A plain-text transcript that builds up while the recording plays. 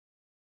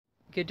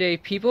Good day,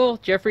 people.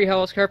 Geoffrey,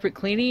 Howells Carpet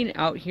Cleaning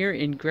out here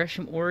in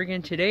Gresham,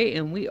 Oregon today,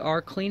 and we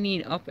are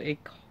cleaning up a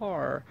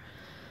car,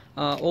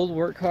 old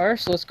work car.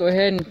 So let's go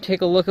ahead and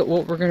take a look at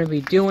what we're going to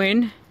be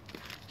doing.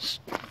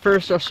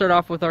 First, I'll start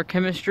off with our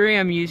chemistry.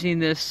 I'm using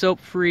this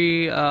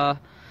soap-free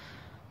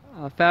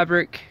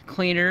fabric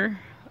cleaner,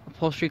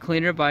 upholstery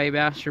cleaner by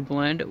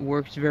Masterblend. It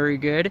works very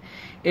good.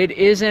 It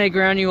is in a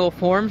granule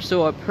form,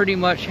 so it pretty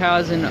much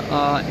has an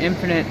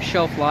infinite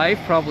shelf life,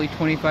 probably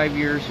 25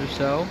 years or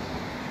so.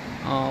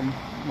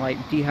 Like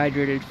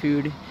dehydrated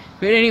food.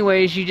 But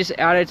anyways, you just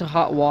add it to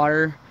hot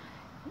water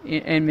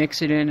and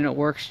mix it in, and it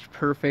works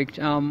perfect.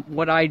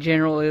 What I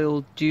generally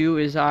will do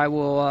is I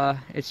will,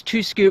 it's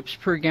 2 scoops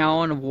per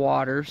gallon of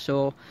water,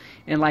 so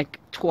in like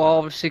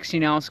 12 or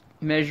 16 ounce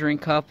measuring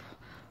cup,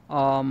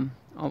 I'll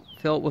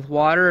fill it with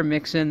water and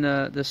mix in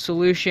the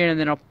solution, and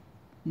then I'll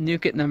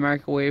nuke it in the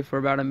microwave for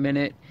about a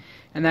minute,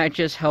 and that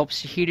just helps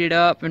heat it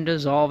up and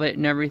dissolve it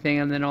and everything,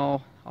 and then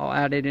I'll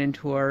add it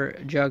into our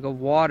jug of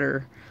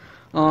water.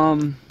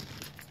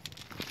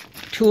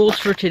 Tools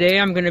for today,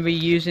 I'm going to be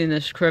using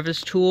this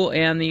crevice tool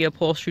and the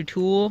upholstery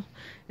tool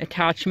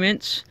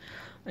attachments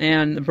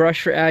and the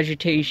brush for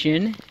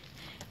agitation.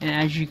 And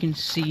as you can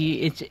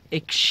see, it's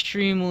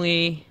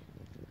extremely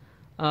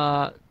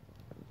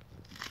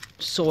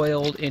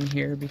soiled in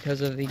here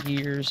because of the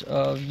years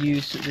of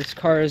use that this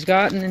car has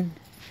gotten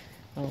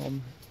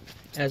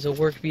as a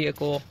work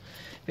vehicle.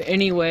 But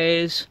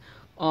anyways,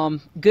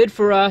 good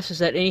for us is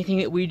that anything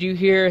that we do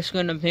here is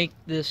going to make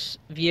this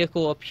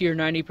vehicle appear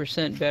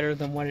 90% better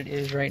than what it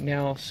is right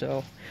now.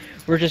 So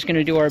we're just going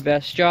to do our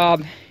best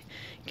job,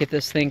 get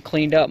this thing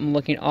cleaned up and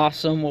looking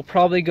awesome. We'll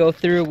probably go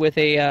through with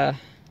a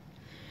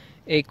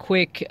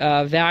quick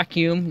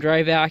vacuum,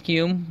 dry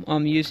vacuum,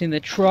 using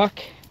the truck.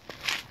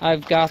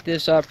 I've got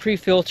this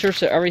pre-filter,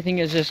 so everything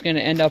is just going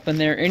to end up in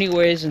there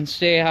anyways and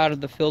stay out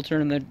of the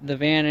filter in the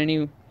van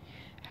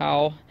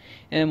anyhow.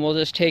 And we'll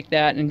just take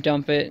that and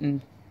dump it, and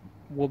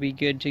we'll be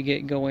good to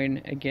get going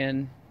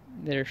again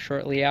there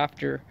shortly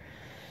after.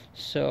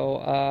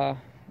 So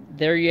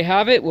there you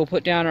have it. We'll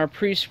put down our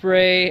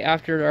pre-spray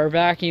after our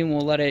vacuum.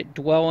 We'll let it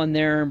dwell in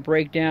there and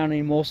break down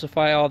and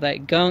emulsify all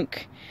that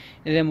gunk,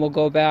 and then we'll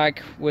go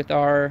back with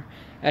our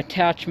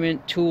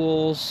attachment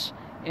tools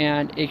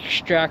and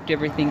extract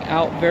everything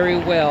out very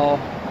well.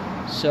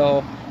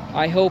 So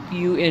I hope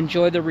you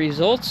enjoy the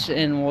results,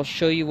 and we'll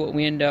show you what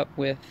we end up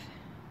with.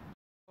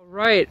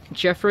 Right,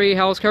 Geoffrey,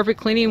 Howells Carpet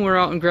Cleaning. We're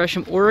out in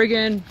Gresham,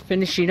 Oregon,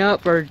 finishing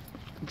up our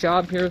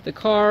job here with the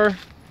car.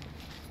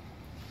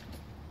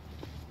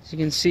 As you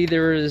can see,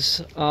 there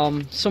is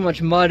so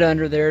much mud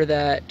under there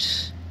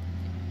that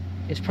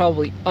is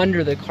probably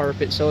under the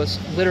carpet, so it's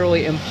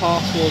literally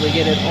impossible to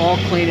get it all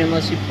clean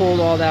unless you pulled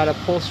all that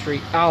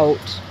upholstery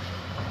out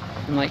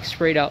and like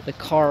sprayed out the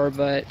car.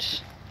 But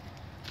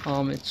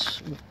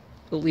it's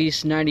at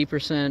least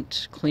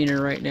 90% cleaner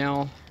right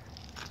now.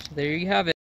 So there you have it.